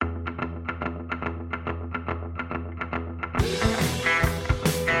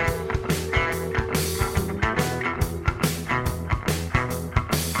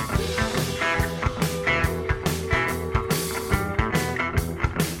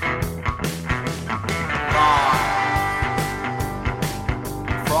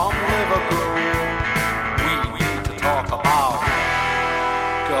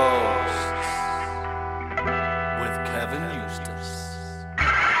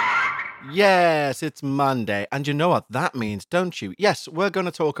Yes, it's Monday, and you know what that means, don't you? Yes, we're going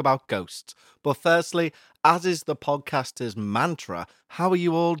to talk about ghosts. But firstly, as is the podcaster's mantra, how are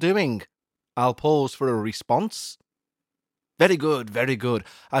you all doing? I'll pause for a response. Very good, very good.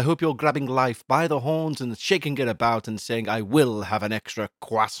 I hope you're grabbing life by the horns and shaking it about and saying, I will have an extra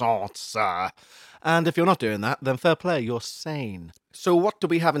croissant, sir. And if you're not doing that, then fair play, you're sane. So what do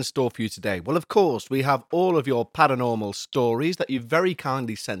we have in store for you today? Well, of course, we have all of your paranormal stories that you've very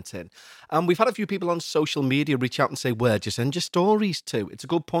kindly sent in. And we've had a few people on social media reach out and say, where'd you send your stories to? It's a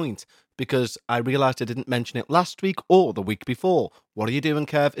good point, because I realised I didn't mention it last week or the week before. What are you doing,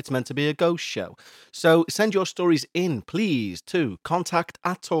 Kev? It's meant to be a ghost show. So send your stories in, please, to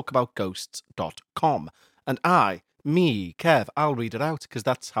contact@talkaboutghosts.com. And Kev, I'll read it out, because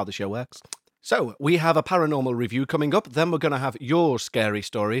that's how the show works. So, we have a paranormal review coming up, then we're going to have your scary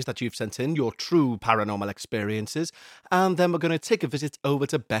stories that you've sent in, your true paranormal experiences, and then we're going to take a visit over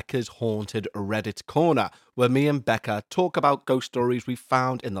to Becca's Haunted Reddit Corner, where me and Becca talk about ghost stories we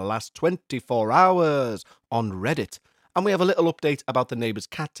found in the last 24 hours on Reddit. And we have a little update about the neighbour's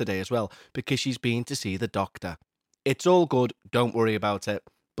cat today as well, because she's been to see the doctor. It's all good, don't worry about it,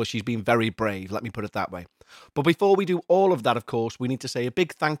 but she's been very brave, let me put it that way. But before we do all of that, of course, we need to say a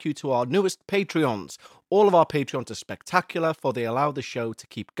big thank you to our newest Patreons. All of our Patreons are spectacular, for they allow the show to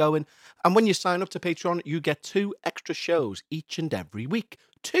keep going. And when you sign up to Patreon, you get 2 extra shows each and every week.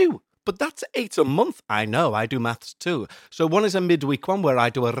 2! But that's 8 a month. I know, I do maths too. So one is a midweek one where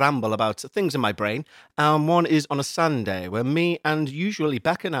I do a ramble about things in my brain. And one is on a Sunday where me and usually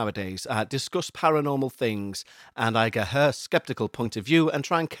Becca nowadays discuss paranormal things. And I get her sceptical point of view and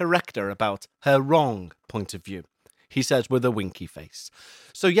try and correct her about her wrong point of view. He says with a winky face.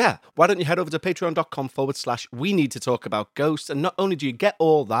 So yeah, why don't you head over to patreon.com/we need to talk about ghosts. And not only do you get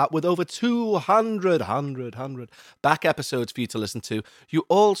all that with over 200 back episodes for you to listen to, you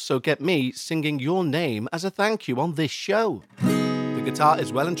also get me singing your name as a thank you on this show. The guitar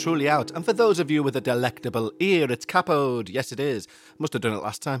is well and truly out, and for those of you with a delectable ear, it's capoed. Yes, it is. Must have done it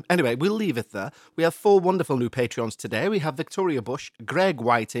last time. Anyway, we'll leave it there. We have 4 wonderful new Patreons today. We have Victoria Bush, Greg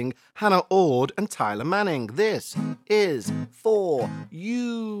Whiting, Hannah Ord, and Tyler Manning. This is for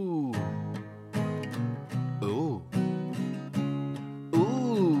you. Ooh.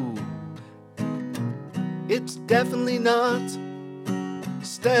 Ooh. It's definitely not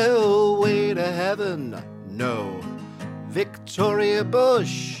Stairway to Heaven. No. Victoria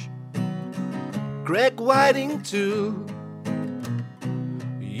Bush, Greg Whiting too.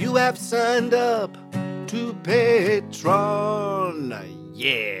 You have signed up to Patreon.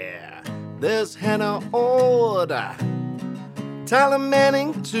 Yeah. There's Hannah Ord, Tyler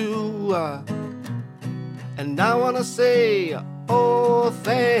Manning too. And I want to say, oh,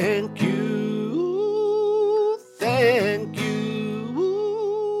 thank you. Thank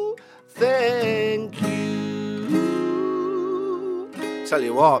you. Thank you. Tell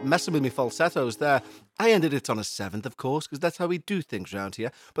you what, messing with me falsettos there. I ended it on a 7th, of course, because that's how we do things around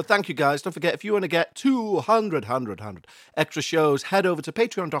here. But thank you guys. Don't forget, if you want to get 200 extra shows, head over to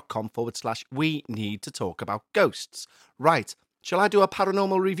patreon.com/we need to talk about ghosts. Right. Shall I do a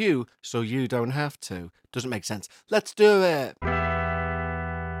paranormal review so you don't have to? Doesn't make sense. Let's do it.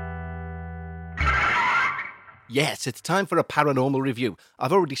 Yes, it's time for a paranormal review.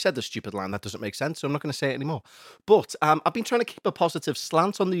 I've already said the stupid line that doesn't make sense, so I'm not going to say it anymore. But I've been trying to keep a positive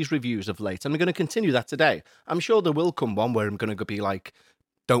slant on these reviews of late, and I'm going to continue that today. I'm sure there will come one where I'm going to be like,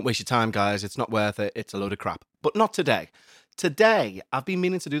 don't waste your time, guys. It's not worth it. It's a load of crap. But not today. Today, I've been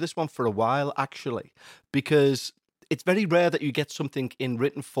meaning to do this one for a while, actually, because it's very rare that you get something in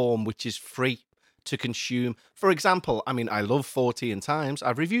written form which is free to consume. For example, I mean, I love 14 Times.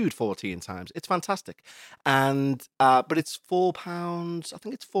 I've reviewed 14 Times. It's fantastic. And but it's £4. I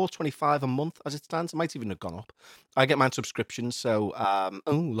think it's £4.25 a month as it stands. It might even have gone up. I get my subscription, so oh,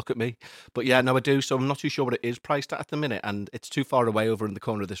 look at me. But yeah, no, I do. So I'm not too sure what it is priced at the minute, and it's too far away over in the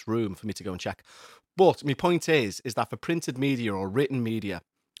corner of this room for me to go and check. But my point is that for printed media or written media,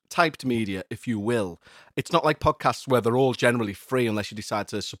 typed media, if you will, it's not like podcasts where they're all generally free unless you decide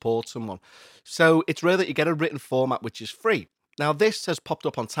to support someone. So it's rare that you get a written format which is free. Now, this has popped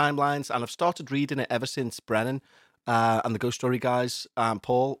up on timelines, and I've started reading it ever since Brennan and the Ghost Story guys,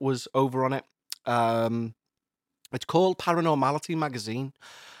 Paul, was over on it. It's called Paranormality Magazine.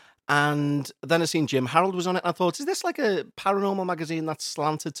 And then I seen Jim Harold was on it, and I thought, is this like a paranormal magazine that's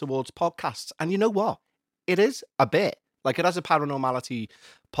slanted towards podcasts? And you know what? It is a bit. Like, it has a paranormality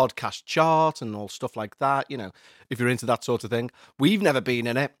podcast chart and all stuff like that, you know, if you're into that sort of thing. We've never been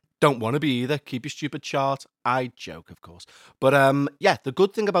in it, Don't want to be either. Keep your stupid chart. I joke, of course. But yeah, the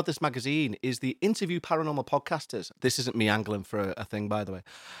good thing about this magazine is they interview paranormal podcasters. This isn't me angling for a thing, by the way.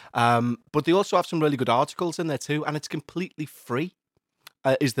 But they also have some really good articles in there too, and it's completely free.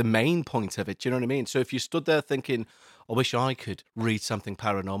 Is the main point of it. Do you know what I mean? So if you stood there thinking, I wish I could read something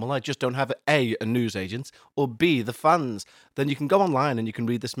paranormal, I just don't have A, a newsagent, or B, the funds, then you can go online and you can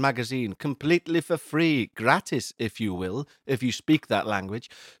read this magazine completely for free, gratis, if you will, if you speak that language.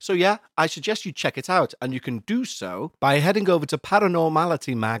 So yeah, I suggest you check it out, and you can do so by heading over to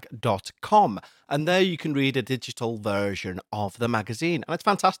paranormalitymag.com, and there you can read a digital version of the magazine, and it's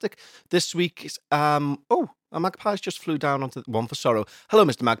fantastic. This week's, a magpie's just flew down onto one for sorrow. Hello,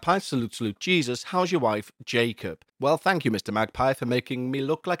 Mr. Magpie. Salute, salute, Jesus. How's your wife, Jacob? Well, thank you, Mr. Magpie, for making me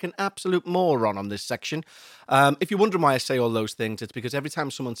look like an absolute moron on this section. If you're wondering why I say all those things, it's because every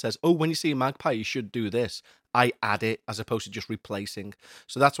time someone says, oh, when you see a magpie, you should do this, I add it as opposed to just replacing.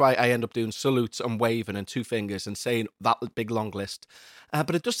 So that's why I end up doing salutes and waving and two fingers and saying that big long list.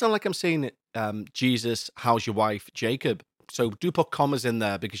 But it does sound like I'm saying it, Jesus, how's your wife, Jacob? So do put commas in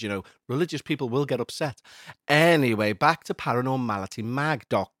there because, religious people will get upset. Anyway, back to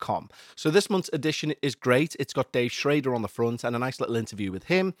paranormalitymag.com. So this month's edition is great. It's got Dave Schrader on the front and a nice little interview with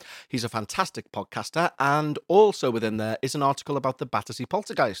him. He's a fantastic podcaster. And also within there is an article about the Battersea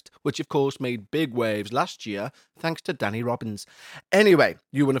Poltergeist, which of course made big waves last year thanks to Danny Robbins. Anyway,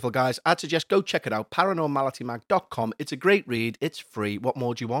 you wonderful guys, I'd suggest go check it out, paranormalitymag.com. It's a great read. It's free. What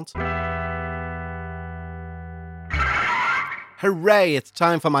more do you want? Hooray, it's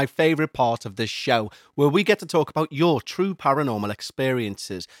time for my favourite part of this show, where we get to talk about your true paranormal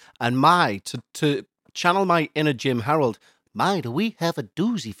experiences. And to channel my inner Jim Harold, do we have a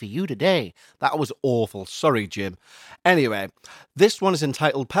doozy for you today? That was awful. Sorry, Jim. Anyway, this one is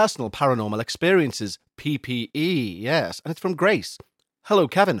entitled Personal Paranormal Experiences, PPE, yes, and it's from Grace. Hello,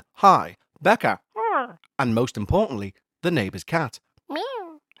 Kevin. Hi. Becca. And most importantly, the neighbour's cat.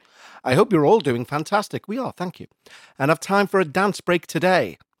 I hope you're all doing fantastic. We are, thank you. And have time for a dance break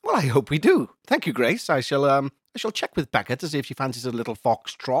today. Well, I hope we do. Thank you, Grace. I shall check with Becca to see if she fancies a little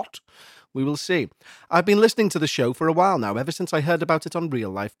foxtrot. We will see. I've been listening to the show for a while now, ever since I heard about it on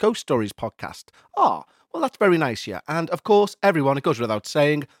Real Life Ghost Stories podcast. Well, that's very nice, yeah. And of course, everyone, it goes without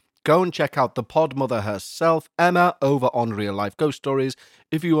saying, go and check out the pod mother herself, Emma, over on Real Life Ghost Stories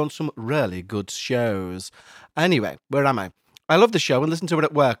if you want some really good shows. Anyway, where am I? I love the show and listen to it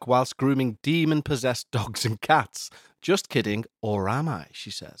at work whilst grooming demon-possessed dogs and cats. Just kidding, or am I,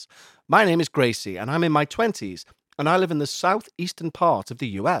 she says. My name is Gracie and I'm in my 20s and I live in the southeastern part of the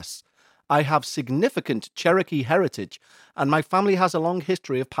US. I have significant Cherokee heritage and my family has a long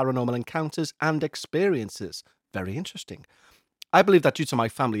history of paranormal encounters and experiences. Very interesting. I believe that due to my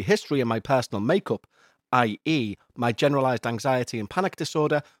family history and my personal makeup, i.e. my generalized anxiety and panic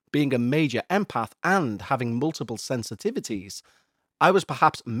disorder, being a major empath and having multiple sensitivities, I was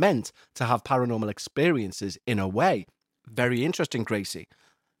perhaps meant to have paranormal experiences in a way. Very interesting, Gracie.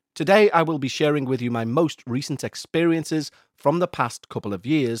 Today I will be sharing with you my most recent experiences from the past couple of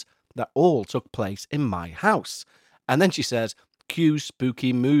years that all took place in my house. And then she says, cue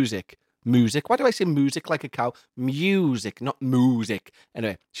spooky music. Music? Why do I say music like a cow? Music, not music.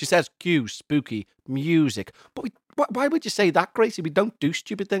 Anyway, she says cue spooky music. But why would you say that, Gracie? We don't do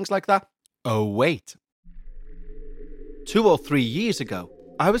stupid things like that. Oh, wait. 2 or 3 years ago,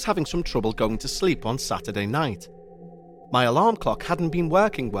 I was having some trouble going to sleep on Saturday night. My alarm clock hadn't been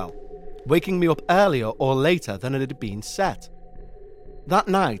working well, waking me up earlier or later than it had been set. That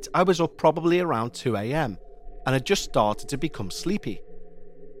night, I was up probably around 2 a.m. and had just started to become sleepy.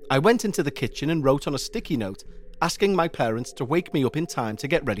 I went into the kitchen and wrote on a sticky note asking my parents to wake me up in time to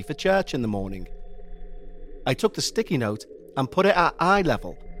get ready for church in the morning. I took the sticky note and put it at eye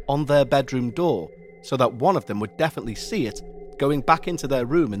level on their bedroom door so that one of them would definitely see it going back into their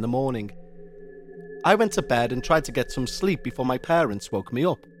room in the morning. I went to bed and tried to get some sleep before my parents woke me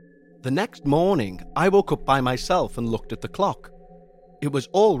up. The next morning, I woke up by myself and looked at the clock. It was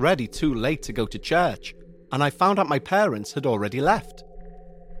already too late to go to church, and I found out my parents had already left.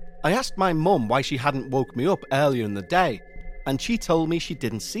 I asked my mum why she hadn't woke me up earlier in the day, and she told me she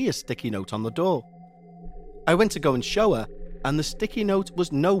didn't see a sticky note on the door. I went to go and show her, and the sticky note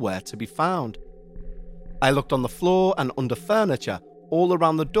was nowhere to be found. I looked on the floor and under furniture all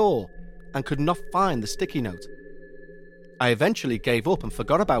around the door and could not find the sticky note. I eventually gave up and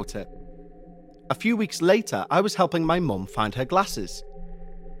forgot about it. A few weeks later, I was helping my mum find her glasses.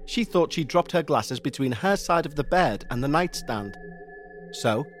 She thought she dropped her glasses between her side of the bed and the nightstand.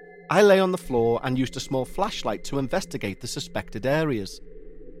 So, I lay on the floor and used a small flashlight to investigate the suspected areas.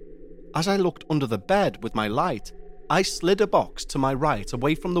 As I looked under the bed with my light, I slid a box to my right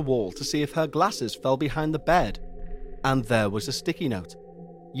away from the wall to see if her glasses fell behind the bed, and there was a sticky note.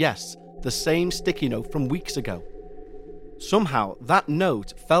 Yes, the same sticky note from weeks ago. Somehow, that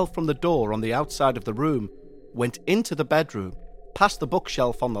note fell from the door on the outside of the room, went into the bedroom, past the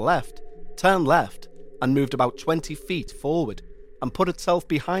bookshelf on the left, turned left, and moved about 20 feet forward, and put itself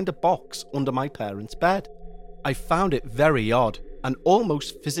behind a box under my parents' bed. I found it very odd, and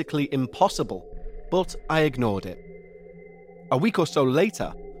almost physically impossible, but I ignored it. A week or so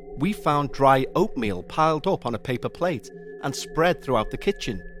later, we found dry oatmeal piled up on a paper plate and spread throughout the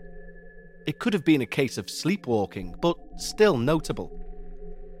kitchen. It could have been a case of sleepwalking, but still notable.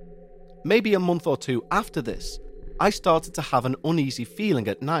 Maybe a month or two after this, I started to have an uneasy feeling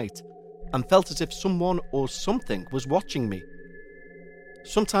at night and felt as if someone or something was watching me.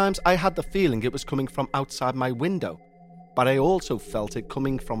 Sometimes I had the feeling it was coming from outside my window, but I also felt it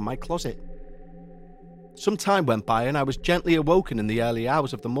coming from my closet. Some time went by and I was gently awoken in the early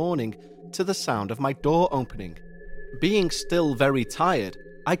hours of the morning to the sound of my door opening. Being still very tired,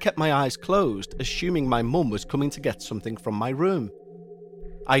 I kept my eyes closed, assuming my mum was coming to get something from my room.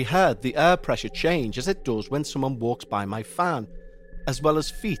 I heard the air pressure change as it does when someone walks by my fan, as well as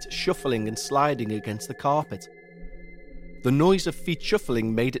feet shuffling and sliding against the carpet. The noise of feet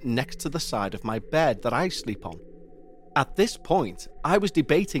shuffling made it next to the side of my bed that I sleep on. At this point, I was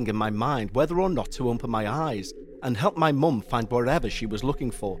debating in my mind whether or not to open my eyes and help my mum find whatever she was looking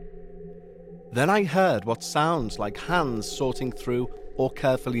for. Then I heard what sounds like hands sorting through or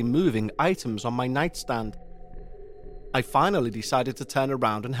carefully moving items on my nightstand. I finally decided to turn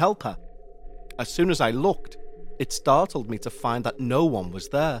around and help her. As soon as I looked, it startled me to find that no one was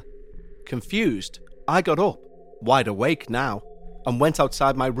there. Confused, I got up, wide awake now, and went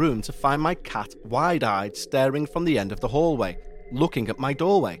outside my room to find my cat wide-eyed staring from the end of the hallway, looking at my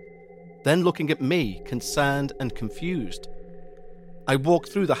doorway, then looking at me, concerned and confused. I walked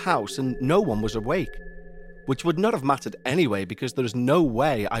through the house and no one was awake, which would not have mattered anyway because there is no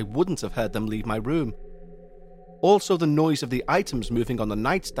way I wouldn't have heard them leave my room. Also, the noise of the items moving on the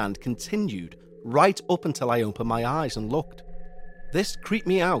nightstand continued right up until I opened my eyes and looked. This creeped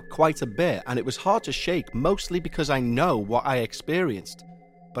me out quite a bit, and it was hard to shake, mostly because I know what I experienced,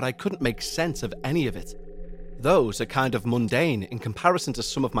 but I couldn't make sense of any of it. Those are kind of mundane in comparison to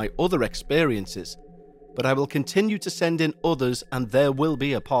some of my other experiences, but I will continue to send in others, and there will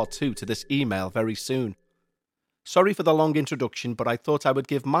be a part 2 to this email very soon. Sorry for the long introduction, but I thought I would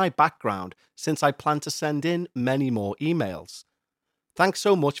give my background since I plan to send in many more emails. Thanks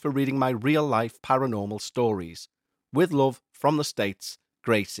so much for reading my real-life paranormal stories. With love, from the States,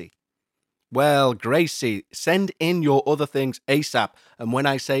 Gracie. Well, Gracie, send in your other things ASAP. And when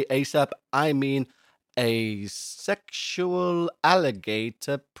I say ASAP, I mean a sexual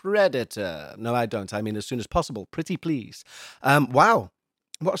alligator predator. No, I don't. I mean as soon as possible. Pretty please. Wow.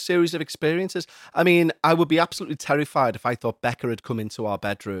 What a series of experiences. I mean, I would be absolutely terrified if I thought Becca had come into our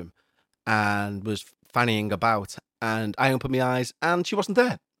bedroom and was fannying about, and I opened my eyes and she wasn't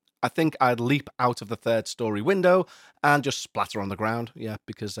there. I think I'd leap out of the 3rd-story window and just splatter on the ground. Yeah,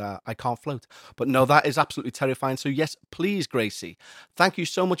 because I can't float. But no, that is absolutely terrifying. So yes, please, Gracie, thank you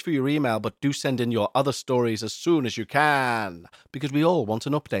so much for your email, but do send in your other stories as soon as you can, because we all want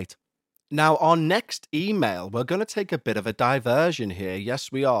an update. Now, our next email, we're going to take a bit of a diversion here.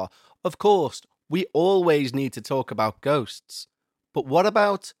 Yes, we are. Of course, we always need to talk about ghosts. But what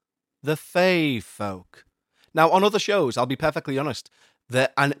about the Fae folk? Now, on other shows, I'll be perfectly honest,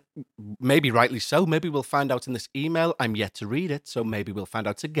 and maybe rightly so, maybe we'll find out in this email. I'm yet to read it, so maybe we'll find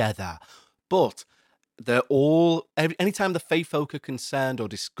out together. But they're all, anytime the Fae folk are concerned or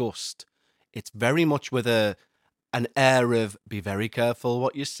discussed, it's very much with an air of, be very careful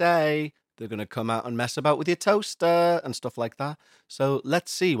what you say. They're going to come out and mess about with your toaster and stuff like that. So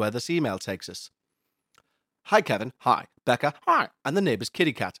let's see where this email takes us. Hi, Kevin. Hi, Becca. Hi. And the neighbour's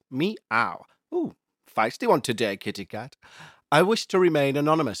kitty cat. Meow. Ooh, feisty one today, kitty cat. I wish to remain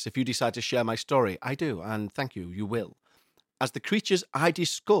anonymous if you decide to share my story. I do, and thank you, you will. As the creatures I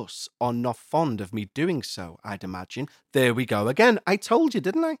discuss are not fond of me doing so, I'd imagine. There we go again. I told you,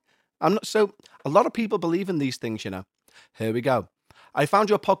 didn't I? I'm not so. A lot of people believe in these things, you know. Here we go. I found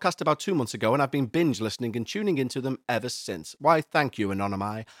your podcast about 2 months ago, and I've been binge listening and tuning into them ever since. Why, thank you,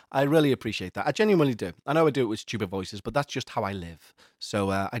 Anonymi. I really appreciate that. I genuinely do. I know I do it with stupid voices, but that's just how I live. So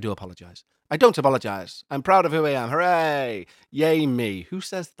I do apologise. I don't apologise. I'm proud of who I am. Hooray! Yay me. Who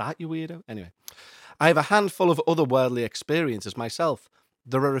says that, you weirdo? Anyway, I have a handful of otherworldly experiences myself.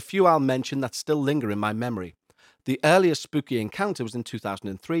 There are a few I'll mention that still linger in my memory. The earliest spooky encounter was in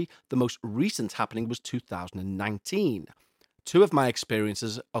 2003. The most recent happening was 2019. 2 of my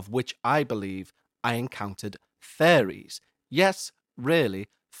experiences of which I believe I encountered fairies. Yes, really,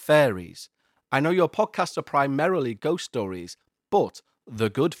 fairies. I know your podcasts are primarily ghost stories, but the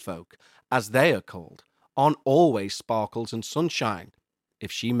good folk, as they are called, aren't always sparkles and sunshine.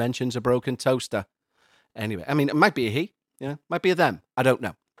 If she mentions a broken toaster. Anyway, I mean, it might be a he, might be a them. I don't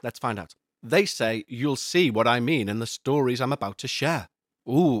know. Let's find out. They say you'll see what I mean in the stories I'm about to share.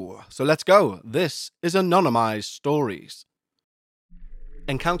 Ooh, so let's go. This is Anonymized Stories.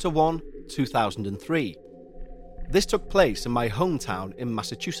 Encounter 1, 2003. This took place in my hometown in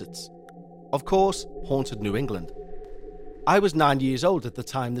Massachusetts. Of course, haunted New England. I was 9 years old at the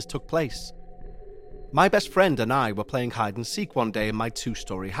time this took place. My best friend and I were playing hide and seek one day in my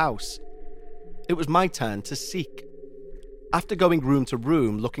 2-story house. It was my turn to seek. After going room to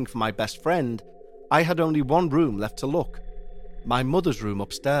room looking for my best friend, I had only one room left to look. My mother's room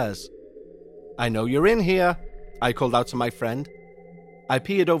upstairs. "I know you're in here," I called out to my friend. I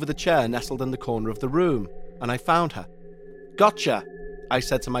peered over the chair nestled in the corner of the room, and I found her. "Gotcha," I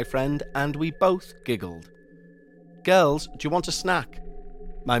said to my friend, and we both giggled. "Girls, do you want a snack?"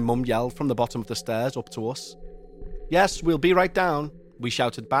 My mum yelled from the bottom of the stairs up to us. "Yes, we'll be right down," we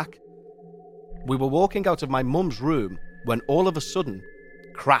shouted back. We were walking out of my mum's room when all of a sudden,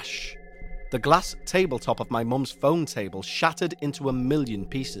 crash, the glass tabletop of my mum's phone table shattered into a million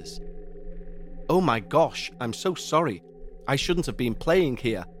pieces. "Oh my gosh, I'm so sorry. I shouldn't have been playing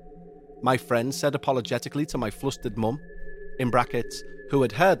here," my friend said apologetically to my flustered mum, in brackets, who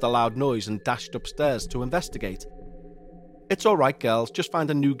had heard the loud noise and dashed upstairs to investigate. "It's alright, girls, just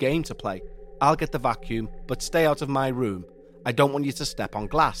find a new game to play. I'll get the vacuum, but stay out of my room. I don't want you to step on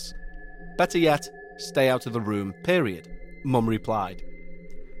glass. Better yet, stay out of the room, period," Mum replied.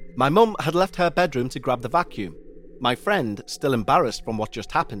 My mum had left her bedroom to grab the vacuum. My friend, still embarrassed from what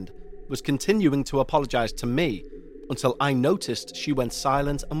just happened, was continuing to apologise to me until I noticed she went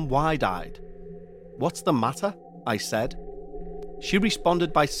silent and wide-eyed. "What's the matter?" I said. She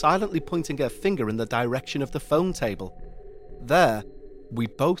responded by silently pointing her finger in the direction of the phone table. There, we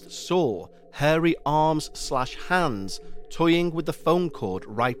both saw hairy arms/hands toying with the phone cord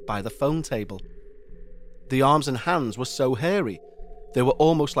right by the phone table. The arms and hands were so hairy, they were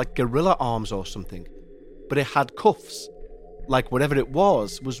almost like gorilla arms or something, but it had cuffs, like whatever it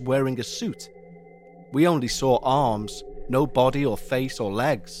was wearing a suit. We only saw arms, no body or face or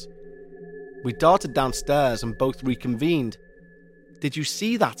legs. We darted downstairs and both reconvened. "Did you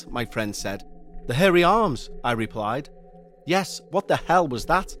see that?" my friend said. "The hairy arms," I replied. "Yes, what the hell was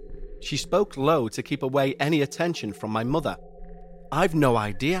that?" She spoke low to keep away any attention from my mother. "I've no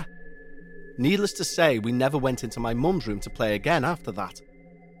idea." Needless to say, we never went into my mum's room to play again after that.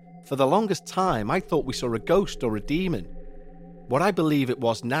 For the longest time, I thought we saw a ghost or a demon. What I believe it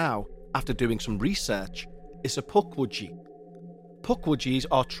was now, after doing some research, is a pukwudgie. Pukwudgies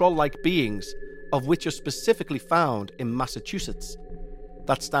are troll-like beings, of which are specifically found in Massachusetts,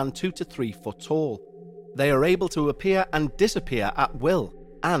 that stand 2 to 3 foot tall. They are able to appear and disappear at will,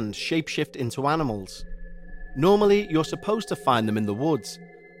 and shapeshift into animals. Normally, you're supposed to find them in the woods,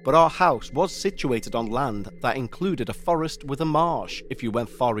 but our house was situated on land that included a forest with a marsh if you went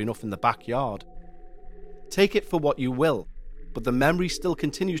far enough in the backyard. Take it for what you will, but the memory still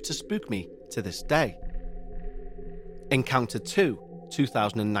continues to spook me to this day. Encounter 2,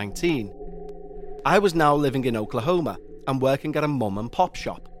 2019. I was now living in Oklahoma and working at a mum and pop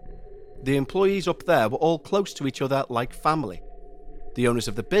shop. The employees up there were all close to each other like family. The owners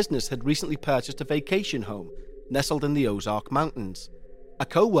of the business had recently purchased a vacation home nestled in the Ozark Mountains. A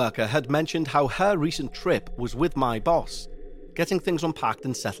co-worker had mentioned how her recent trip was with my boss, getting things unpacked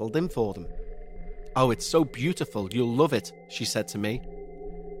and settled in for them. "Oh, it's so beautiful, you'll love it," she said to me.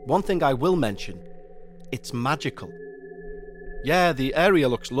 "One thing I will mention, it's magical." "Yeah, the area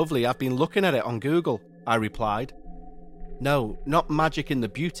looks lovely, I've been looking at it on Google," I replied. "No, not magic in the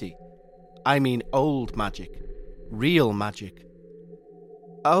beauty. I mean old magic. Real magic."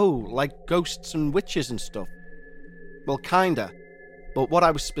 "Oh, like ghosts and witches and stuff?" "Well, kinda. But what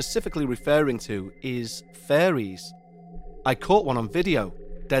I was specifically referring to is fairies. I caught one on video,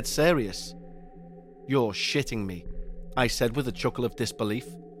 dead serious." "You're shitting me," I said with a chuckle of disbelief.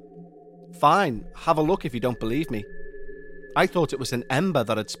 "Fine, have a look if you don't believe me." I thought it was an ember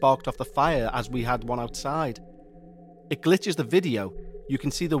that had sparked off the fire as we had one outside. It glitches the video, you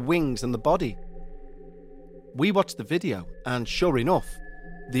can see the wings and the body. We watched the video, and sure enough,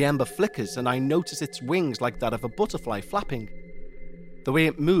 the ember flickers and I notice its wings like that of a butterfly flapping. The way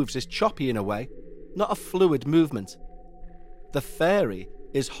it moves is choppy in a way, not a fluid movement. The fairy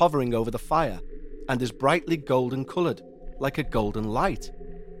is hovering over the fire and is brightly golden coloured, like a golden light.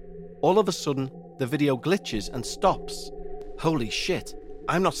 All of a sudden, the video glitches and stops. Holy shit,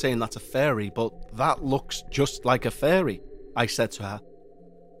 I'm not saying that's a fairy, but that looks just like a fairy, I said to her.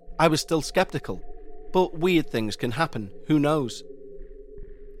 I was still skeptical, but weird things can happen, who knows?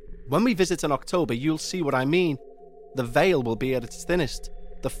 When we visit in October, you'll see what I mean. The veil will be at its thinnest.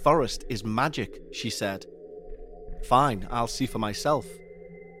 The forest is magic, she said. Fine, I'll see for myself.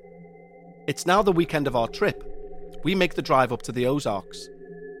 It's now the weekend of our trip. We make the drive up to the Ozarks.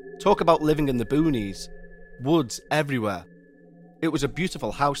 Talk about living in the boonies. Woods everywhere. It was a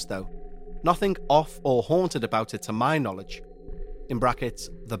beautiful house though. Nothing off or haunted about it to my knowledge. In brackets,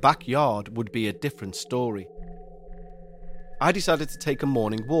 the backyard would be a different story. I decided to take a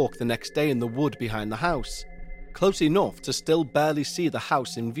morning walk the next day in the wood behind the house, close enough to still barely see the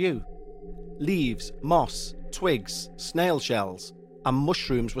house in view. Leaves, moss, twigs, snail shells, and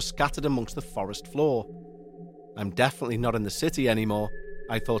mushrooms were scattered amongst the forest floor. I'm definitely not in the city anymore,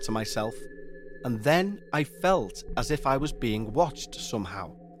 I thought to myself, and then I felt as if I was being watched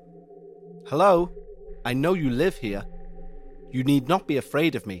somehow. Hello, I know you live here. You need not be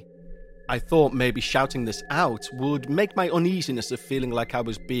afraid of me. I thought maybe shouting this out would make my uneasiness of feeling like I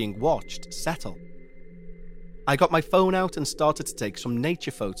was being watched settle. I got my phone out and started to take some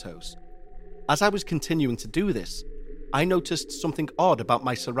nature photos. As I was continuing to do this, I noticed something odd about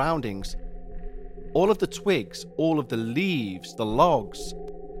my surroundings. All of the twigs, all of the leaves, the logs,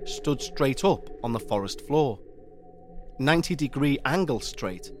 stood straight up on the forest floor. 90-degree angle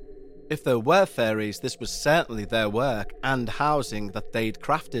straight. If there were fairies, this was certainly their work and housing that they'd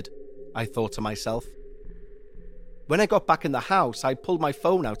crafted, I thought to myself. When I got back in the house, I pulled my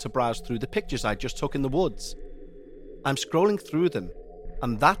phone out to browse through the pictures I just took in the woods. I'm scrolling through them,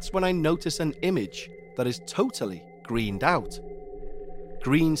 and that's when I notice an image that is totally greened out.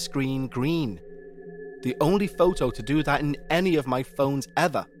 Green screen green. The only photo to do that in any of my phones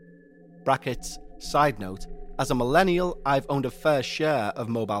ever. Brackets, side note, as a millennial, I've owned a fair share of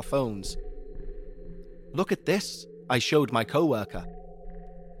mobile phones. Look at this, I showed my coworker.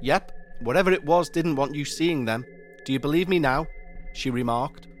 Yep, whatever it was didn't want you seeing them. Do you believe me now? She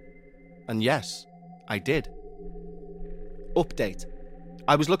remarked. And yes, I did. Update.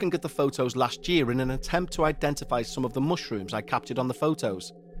 I was looking at the photos last year in an attempt to identify some of the mushrooms I captured on the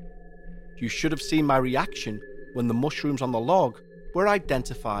photos. You should have seen my reaction when the mushrooms on the log were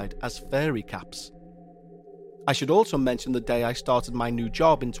identified as fairy caps. I should also mention the day I started my new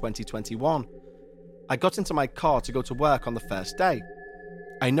job in 2021. I got into my car to go to work on the first day.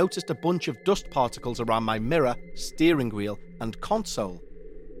 I noticed a bunch of dust particles around my mirror, steering wheel, and console.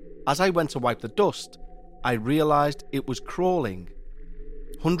 As I went to wipe the dust, I realised it was crawling.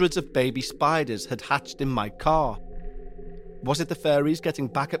 Hundreds of baby spiders had hatched in my car. Was it the fairies getting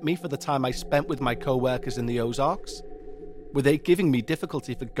back at me for the time I spent with my co-workers in the Ozarks? Were they giving me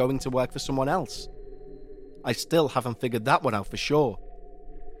difficulty for going to work for someone else? I still haven't figured that one out for sure.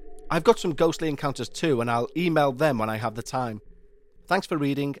 I've got some ghostly encounters too, and I'll email them when I have the time. Thanks for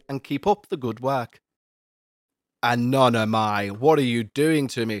reading, and keep up the good work. Anonymai, what are you doing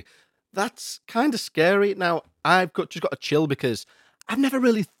to me? That's kind of scary. Now, I've just got to chill because I've never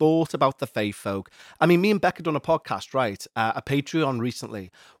really thought about the fae folk. I mean, me and Becca done a podcast, right? A Patreon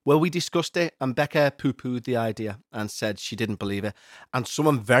recently, where we discussed it, and Becca poo-pooed the idea and said she didn't believe it. And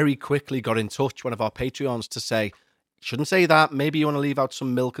someone very quickly got in touch, one of our Patreons, to say, shouldn't say that, maybe you want to leave out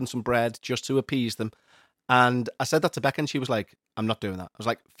some milk and some bread just to appease them. And I said that to Becca and she was like, I'm not doing that. I was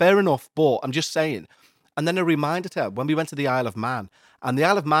like, fair enough, but I'm just saying. And then I reminded her when we went to the Isle of Man, and the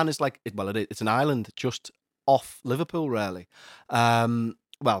Isle of Man is like, it's an island just off Liverpool, really.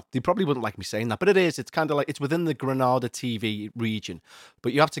 Well, they probably wouldn't like me saying that, but it is. It's kind of like, it's within the Granada TV region,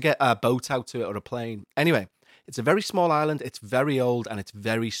 but you have to get a boat out to it or a plane. Anyway, it's a very small island. It's very old and it's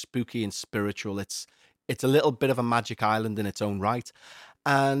very spooky and spiritual. It's a little bit of a magic island in its own right.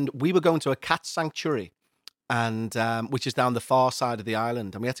 And we were going to a cat sanctuary, and which is down the far side of the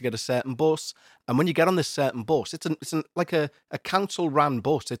island, and we had to get a certain bus. And when you get on this certain bus, it's like a council-ran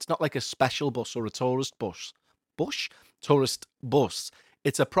bus. It's not like a special bus or a tourist bus. Tourist bus.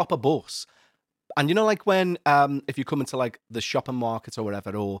 It's a proper bus. And you know, like when if you come into like the shopping market or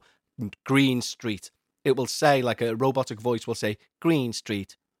whatever, or Green Street, it will say, like a robotic voice will say Green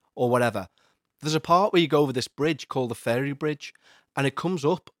Street or whatever. There's a part where you go over this bridge called the Fairy Bridge, and it comes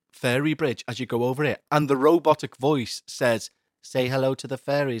up Fairy Bridge as you go over it, and the robotic voice says, say hello to the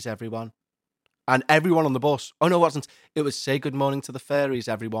fairies, everyone. And everyone on the bus, oh no, it wasn't, it was say good morning to the fairies,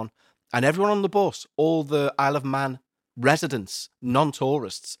 everyone. And everyone on the bus, all the Isle of Man residents,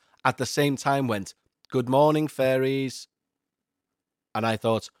 non-tourists, at the same time went, good morning, fairies. And I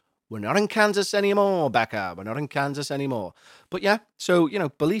thought, we're not in Kansas anymore, Becca, we're not in Kansas anymore. But yeah, so,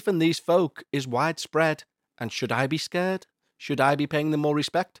 belief in these folk is widespread. And should I be scared? Should I be paying them more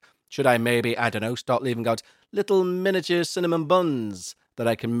respect? Should I maybe, I don't know, start leaving out little miniature cinnamon buns that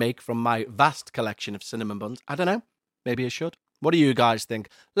I can make from my vast collection of cinnamon buns? I don't know. Maybe I should. What do you guys think?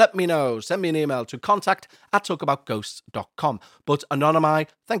 Let me know. Send me an email to contact@talkaboutghosts.com. But Anonymi,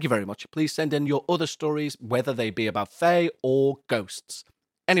 thank you very much. Please send in your other stories, whether they be about fae or ghosts.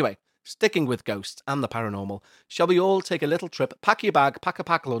 Anyway, sticking with ghosts and the paranormal, shall we all take a little trip, pack your bag, pack a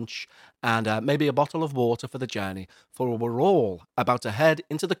pack lunch, and maybe a bottle of water for the journey, for we're all about to head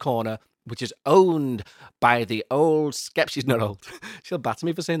into the corner, which is owned by the old she's not old, she'll batter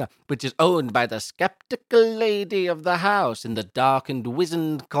me for saying that, which is owned by the skeptical lady of the house in the dark and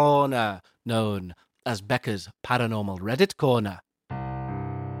wizened corner, known as Becca's Paranormal Reddit Corner.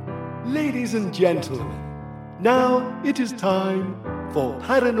 Ladies and gentlemen, now it is time for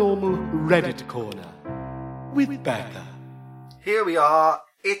Paranormal Reddit Corner with Becca. Here we are.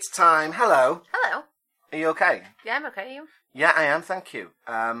 It's time. Hello. Hello. Are you okay? Yeah, I'm okay. You? Yeah, I am. Thank you.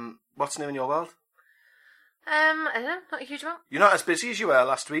 What's new in your world? I don't know. Not a huge amount. You're not as busy as you were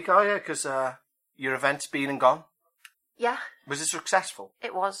last week, are you? Because your event's been and gone. Yeah. Was it successful?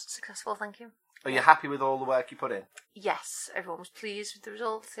 It was successful, thank you. Are you happy with all the work you put in? Yes, everyone was pleased with the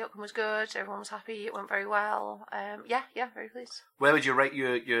results. The outcome was good. Everyone was happy. It went very well. Yeah, very pleased. Where would you rate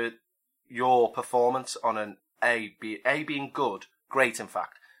your performance on an A being good, great in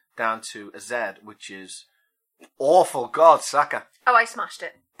fact, down to a Z, which is awful? God, Saka. Oh, I smashed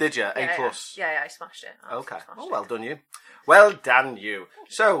it. Did you? Yeah, A plus? Yeah, I smashed it. Okay. Smashed Oh, it. well done you. Well done you.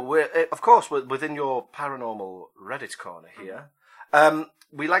 So, we're, of course, we're within your paranormal Reddit corner here.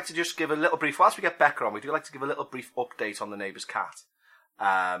 We like to just give a little brief, whilst we get Becca on, we do like to give a little brief update on the neighbour's cat.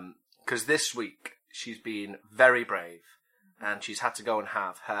 Because this week, she's been very brave, and she's had to go and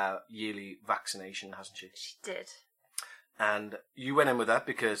have her yearly vaccination, hasn't she? She did. And you went in with her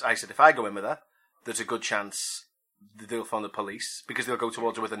because I said if I go in with her, there's a good chance they'll phone the police because they'll go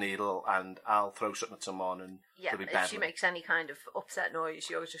towards her with a needle and I'll throw something at someone and Yeah, they'll be if bad. she makes any kind of upset noise,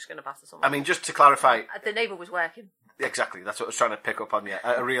 you're just going to batter someone. I mean, just to clarify... The neighbour was working. Exactly, that's what I was trying to pick up on you.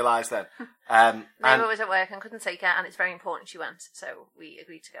 I realised then. Neighbour was at work and couldn't take her, and it's very important she went, so we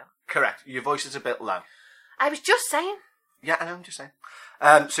agreed to go. Correct. Your voice is a bit low. I was just saying. Yeah, I know, I'm just saying.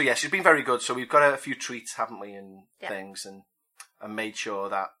 So yeah, she's been very good. So we've got a few treats, haven't we, and things, and made sure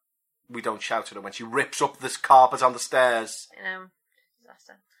that we don't shout at her when she rips up this carpet on the stairs.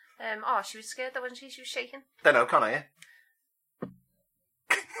 Disaster. She was scared though, wasn't she? She was shaking. Don't know, can I?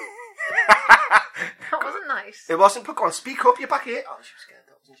 That wasn't nice. It wasn't. But go on, speak up. You're back here. Oh, she was scared,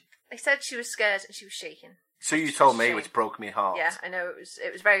 though, wasn't she? I said she was scared and she was shaking. So you told me, which broke me heart. Yeah, I know,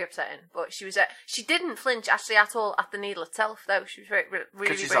 it was very upsetting. But she was she didn't flinch actually at all at the needle itself, though. She was really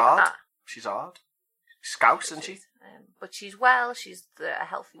brave she's at hard. that. She's hard. Scouse, isn't she? But she's well. She's a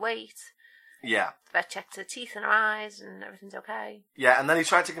healthy weight. Yeah. The vet checked her teeth and her eyes, and everything's okay. Yeah, and then he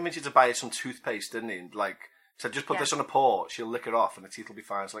tried to convince you to buy her some toothpaste, didn't he? Like, said just put this on a paw, she'll lick it off, and the teeth will be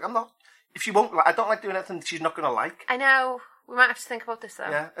fine. It's like, I'm not. If she won't, I don't like doing anything she's not going to like. I know. We might have to think about this though.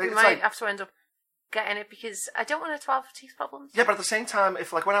 Yeah, we might have to end up getting it because I don't want her to have teeth problems. Yeah, but at the same time,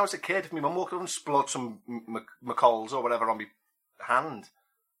 if like when I was a kid, if my mum walked over and splodged some McColls or whatever on my hand,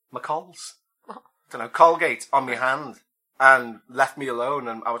 McColls, What? I don't know, Colgate on my hand, and left me alone,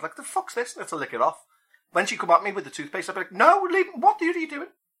 and I was like, the fuck's this? And I had to lick it off. When she come at me with the toothpaste, I'd be like, no, leave. What are you doing?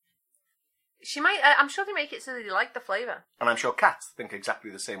 She might. I'm sure they make it so that you like the flavour. And I'm sure cats think exactly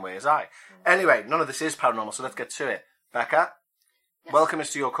the same way as I. Anyway, none of this is paranormal, so let's get to it. Becca, welcome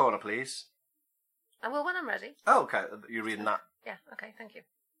us to your corner, please. I will when I'm ready. Oh, okay. You're reading that. Yeah, okay, thank you.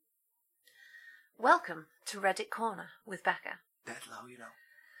 Welcome to Reddit Corner with Becca. Dead low, you know.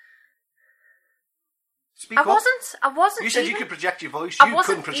 Speak up. I wasn't. You said even, you could project your voice. I You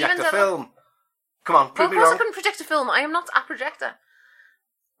wasn't couldn't project even a film. Come on, prove Well, of me course wrong. I couldn't project a film. I am not a projector.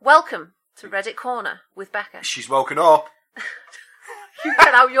 Welcome to Reddit Corner with Becca. She's woken up. You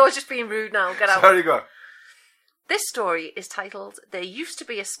get out. You're just being rude now. Get out. Sorry, go. This story is titled, There Used to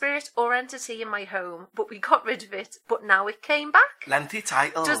Be a Spirit or Entity in My Home, but we got rid of it, but now it came back. Lengthy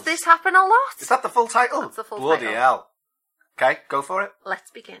titles. Does this happen a lot? Is that the full title? That's the full Bloody title. hell. Okay, go for it.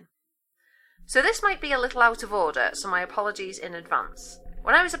 Let's begin. So this might be a little out of order, so my apologies in advance.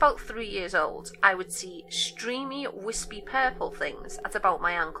 When I was about 3 years old, I would see streamy, wispy purple things at about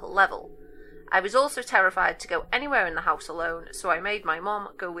my ankle level. I was also terrified to go anywhere in the house alone, so I made my mum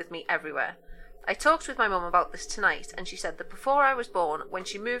go with me everywhere. I talked with my mum about this tonight, and she said that before I was born, when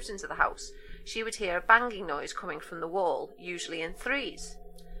she moved into the house, she would hear a banging noise coming from the wall, usually in threes.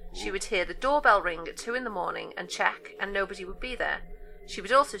 She would hear the doorbell ring at 2 a.m. and check, and nobody would be there. She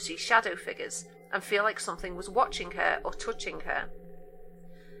would also see shadow figures, and feel like something was watching her or touching her.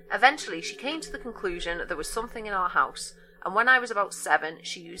 Eventually, she came to the conclusion that there was something in our house, and when I was about 7,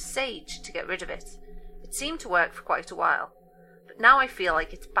 she used sage to get rid of it. It seemed to work for quite a while, but now I feel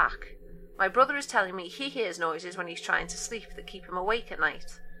like it's back. My brother is telling me he hears noises when he's trying to sleep that keep him awake at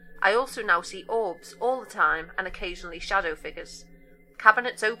night. I also now see orbs all the time and occasionally shadow figures.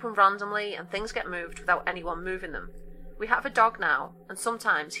 Cabinets open randomly and things get moved without anyone moving them. We have a dog now, and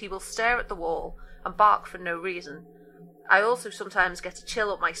sometimes he will stare at the wall and bark for no reason. I also sometimes get a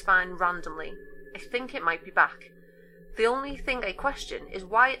chill up my spine randomly. I think it might be back. The only thing I question is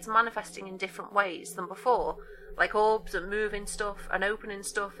why it's manifesting in different ways than before, like orbs and moving stuff and opening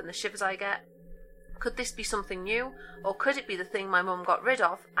stuff and the shivers I get. Could this be something new, or could it be the thing my mum got rid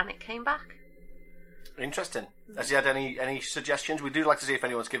of and it came back? Interesting. Has he had any suggestions? We do like to see if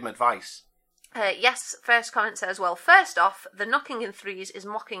anyone's given advice. Yes, first comment says, well, first off, the knocking in threes is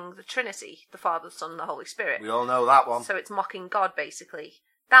mocking the Trinity, the Father, the Son and the Holy Spirit. We all know that one. So it's mocking God, basically.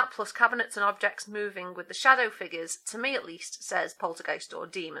 That plus cabinets and objects moving with the shadow figures, to me at least, says poltergeist or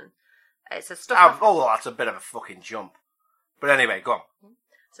demon. It says stuff... that's a bit of a fucking jump. But anyway, go on.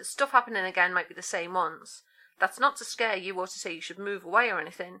 So stuff happening again might be the same ones. That's not to scare you or to say you should move away or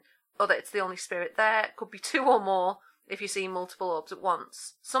anything, or that it's the only spirit there. It could be 2 or more if you see multiple orbs at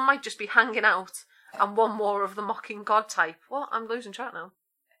once. Some might just be hanging out, and one more of the mocking God type. What? I'm losing track now.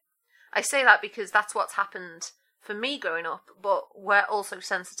 I say that because that's what's happened for me growing up, but we're also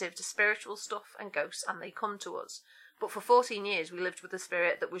sensitive to spiritual stuff and ghosts, and they come to us. But for 14 years, we lived with a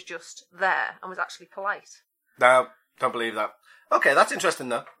spirit that was just there and was actually polite. No, don't believe that. Okay, that's interesting,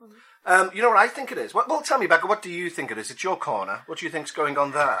 though. Mm-hmm. You know what I think it is? Well, tell me, Becca, what do you think it is? It's your corner. What do you think's going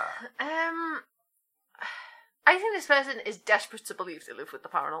on there? I think this person is desperate to believe they live with the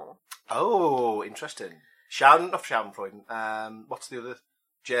paranormal. Oh, interesting. Schadenfreude. What's the other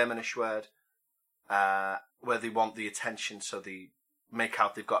Germanish word? Where they want the attention, so they make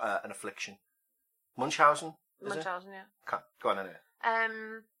out they've got an affliction. Munchausen? Munchausen, yeah. Okay, go on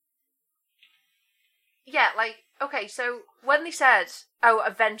anyway. Yeah, like, okay, so when they said, oh,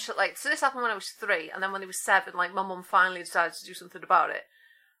 eventually, like, so this happened when I was 3, and then when I was 7, like, my mum finally decided to do something about it.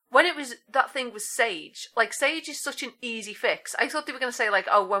 When it was, that thing was sage, like, sage is such an easy fix. I thought they were going to say, like,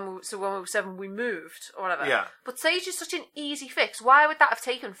 oh, when we were 7, we moved, or whatever. Yeah. But sage is such an easy fix. Why would that have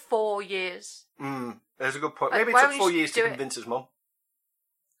taken 4 years? There's a good point. Like, maybe it took 4 years to convince his mum.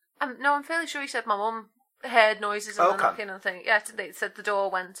 No, I'm fairly sure he said my mum heard noises and the knocking and thing. Yeah, they said the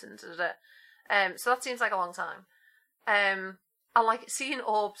door went and da-da-da. So that seems like a long time. I like seeing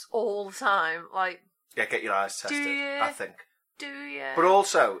orbs all the time. Like, yeah, get your eyes tested, I think. Do you? But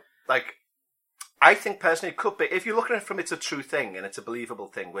also, like, I think personally it could be, if you're looking at it from it's a true thing and it's a believable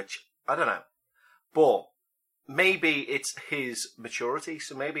thing, which, I don't know. But maybe it's his maturity,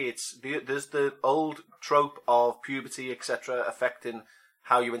 so maybe there's the old trope of puberty, etc., affecting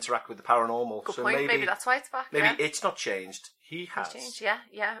how you interact with the paranormal. Good so point. Maybe that's why it's back. Maybe it's not changed. He has. He's changed.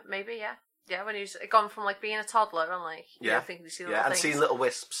 Yeah, maybe, yeah. Yeah, when he's gone from, like, being a toddler and, like, thinking you see little things. And seeing little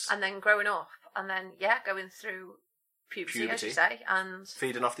wisps. And then growing up. And then, going through puberty, as you say. And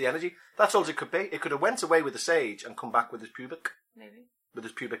feeding off the energy. That's all it could be. It could have went away with the sage and come back with his pubic. Maybe. With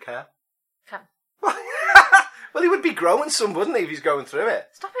his pubic hair. Can. Well, he would be growing some, wouldn't he, if he's going through it?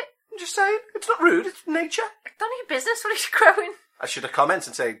 Stop it. I'm just saying. It's not rude. It's nature. It's none of your business what he's growing. I should have commented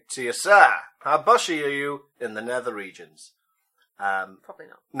and say, to you, sir, how bushy are you in the nether regions? Probably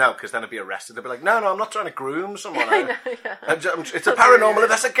not. No, because then I'd be arrested. They'd be like, no, I'm not trying to groom someone. I know, yeah. It's a paranormal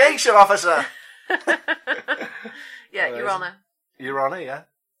investigation, officer. Yeah, Your Honour. Your Honour, yeah.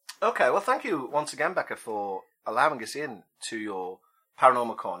 Okay, well, thank you once again, Becca, for allowing us in to your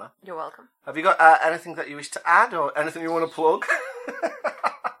paranormal corner. You're welcome. Have you got anything that you wish to add or anything you want to plug?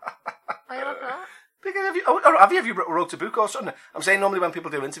 I love that. Have you wrote a book or something? I'm saying normally when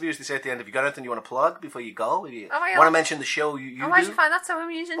people do interviews, they say at the end, have you got anything you want to plug before you go? Want to mention the show you do? Why do you find that so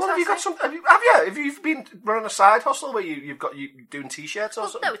amusing? Well, have you got some? Have you? Have you been running a side hustle where you doing t-shirts or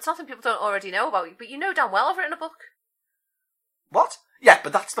something? No, it's something people don't already know about you, but you know damn well I've written a book. What? Yeah,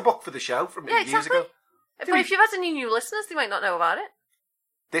 but that's the book for the show from years ago. But if you've had any new listeners, they might not know about it.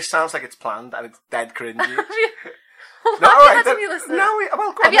 This sounds like it's planned and it's dead cringy. No, have you had new listeners?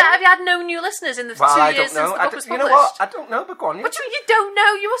 Have you had no new listeners in the 2 years since the book was published? You know what? I don't know, but go on. What do you mean you don't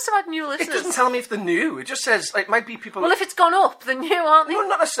know? You must have had new listeners. It doesn't tell me if they're new. It just says it might be people... Well, if it's gone up, they're new, aren't they? No,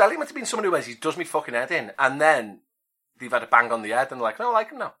 not necessarily. It might have been someone who does me fucking head in, and then they've had a bang on the head, and they're like, no, I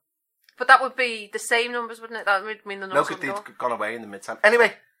like him now. But that would be the same numbers, wouldn't it? That would mean the numbers would go up. No, because they've gone away in the mid-time.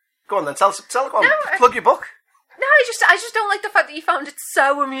 Anyway, go on then. Plug your book. No, I just don't like the fact that you found it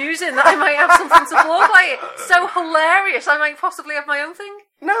so amusing that I might have something to plug. Like, it's so hilarious. I might possibly have my own thing.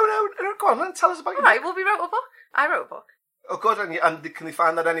 No, go on then. Tell us about your book. Right, well, we wrote a book. I wrote a book. Oh, good. And can they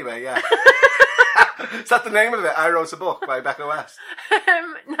find that anyway? Yeah. Is that the name of it? I Wrote a Book by Becca West.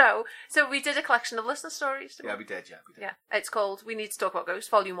 No. So we did a collection of listener stories. Yeah, we did. Yeah. It's called We Need to Talk About Ghosts,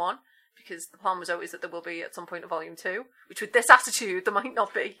 Volume 1, because the plan was always that there will be at some point a Volume 2, which with this attitude, there might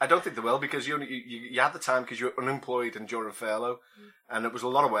not be. I don't think there will, because you had the time because you were unemployed and during furlough, and it was a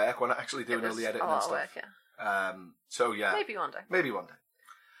lot of work when actually doing all the editing and stuff. Work, yeah. So yeah. Maybe one day. Maybe one day.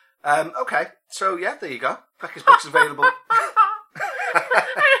 Okay, so yeah, there you go. Becca's book's available.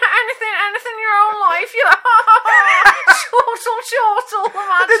 Anything in your own life, you're like, chortle,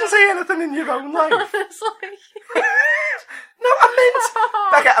 imagine. I didn't say anything in your own life. It's like... No,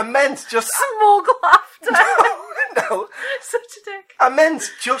 I meant just... Smug laughter. No. Such a dick. I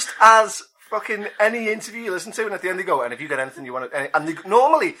meant just as fucking any interview you listen to, and at the end they go, and if you got anything you want to... And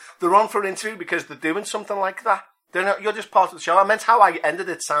normally, they're on for an interview because they're doing something like that. They're not, you're just part of the show. I meant how I ended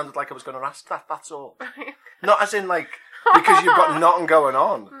it sounded like I was going to ask that, that's all. Not as in, like, because you've got nothing going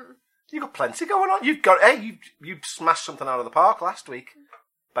on. You've got plenty going on. You've got... Hey, you smashed something out of the park last week,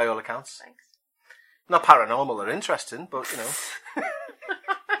 by all accounts. Thanks. Not paranormal or interesting, but, you know...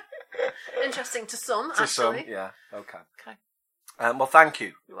 Interesting to some, to actually. some, yeah. Okay. Okay. Well, thank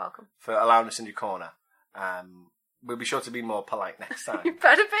you. You're welcome. For allowing us in your corner. We'll be sure to be more polite next time. You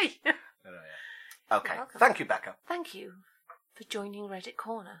better be. Okay. Thank you, Becca. Thank you for joining Reddit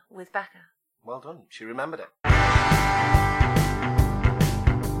Corner with Becca. Well done. She remembered it.